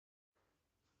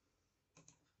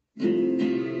Oh,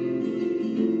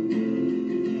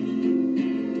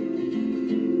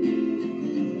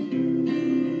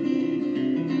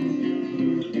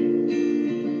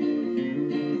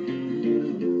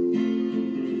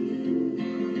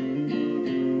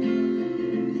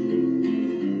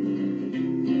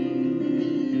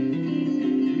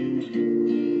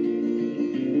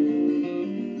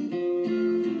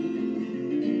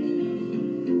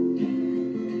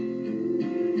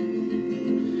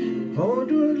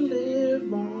 to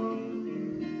live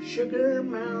on Sugar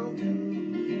Mountain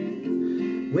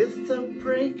with the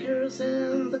breakers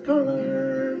and the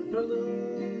colored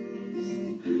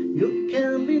balloons. You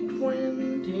can be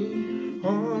 20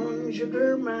 on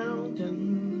Sugar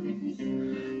Mountain,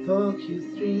 though you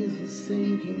dreams of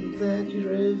thinking that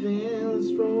your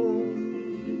heaven's wrong.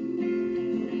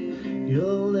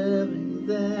 You're living,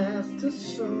 that's the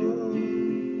song.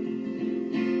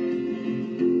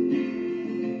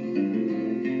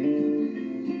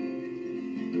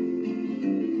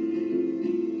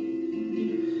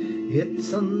 It's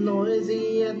so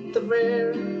noisy at the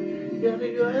fair, you have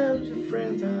your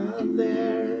friends out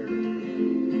there,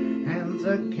 and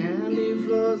the candy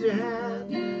flows your hat,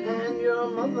 and your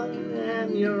mother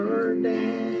and your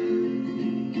dad.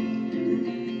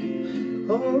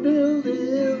 Oh, to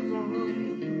live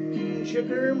on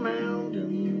Sugar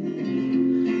Mountain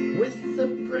with the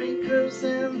breakers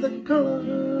and the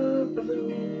colored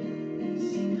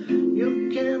balloons. You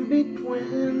can be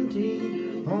 20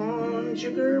 on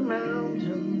Sugar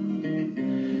Mountain,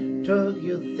 till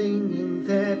you're thinking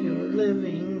that you're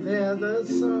living there the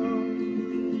song.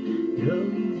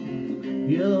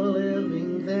 You're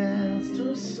living that's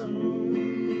the song.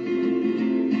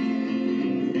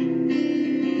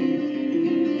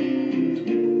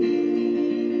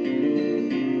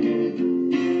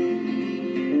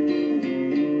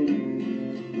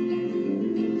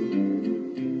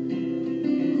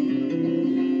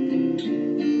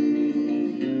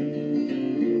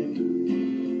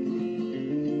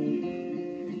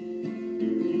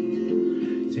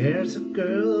 There's a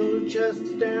girl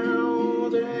just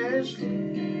down the Ashley.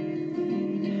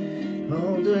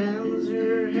 Oh, to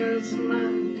answer her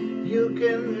smile, you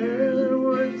can hear her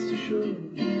words to show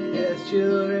that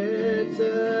your head's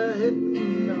a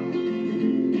hidden note.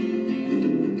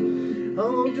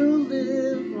 Oh, to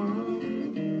live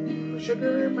on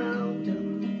Sugar Mountain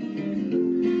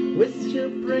with your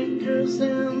breakers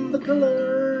and the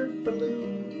colored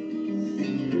balloons.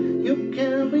 You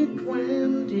can be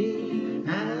 20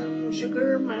 and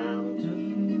Sugar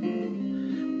Mountain,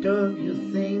 though you're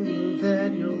thinking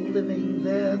that you're living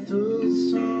there too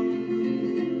song.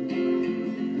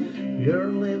 You're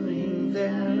living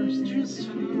there's too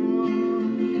song.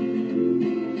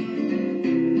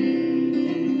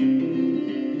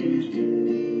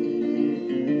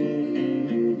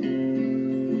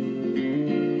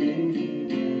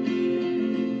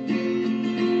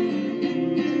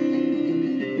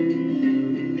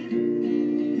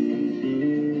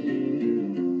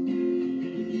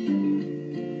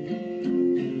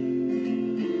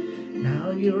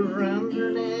 You're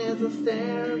underneath the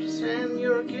stairs and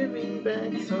you're giving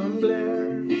back some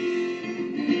glare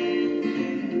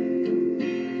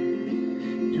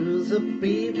to the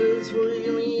people who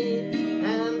you meet,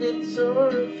 and it's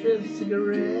sort of a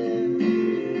cigarette.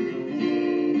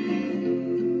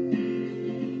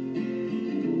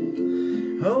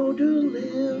 Oh, to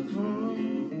live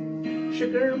on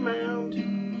Sugar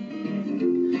Mountain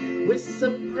with the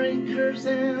breakers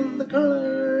and the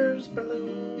colors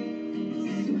balloons.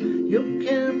 You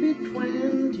can be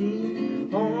 20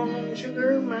 on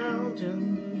Sugar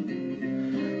Mountain,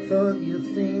 though you're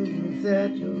thinking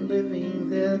that you're living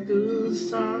there too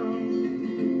song.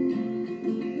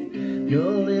 You're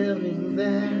living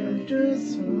there too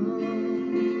song.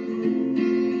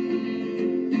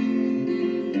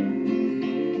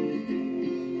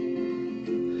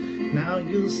 Now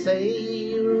you say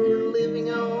you're living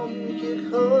on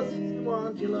because you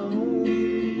want your own.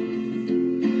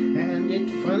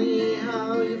 It's funny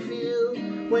how you feel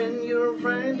when you're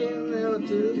finding out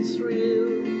it's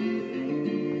real.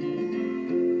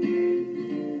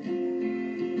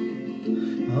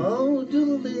 Oh,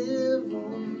 to live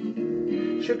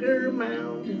on Sugar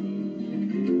Mountain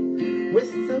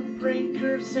with the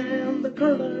breakers and the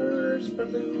colors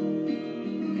balloon.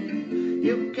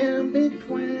 You can be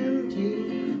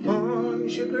 20 on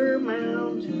Sugar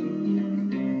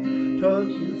Mountain, talk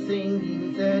you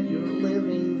thinking that you're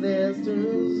living there's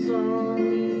too song.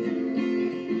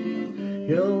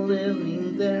 You're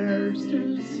living there's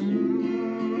too song.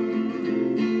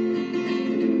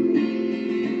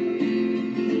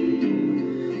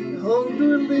 Oh,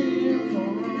 to live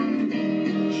on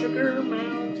Sugar Sugar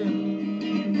Mountain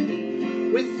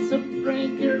with the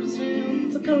breakers and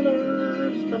the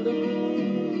colors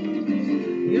balloons.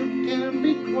 You can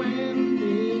be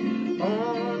 20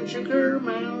 on Sugar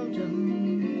Mountain,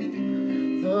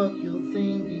 but you're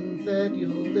thinking that you're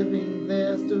living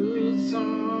there's the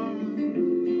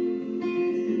song.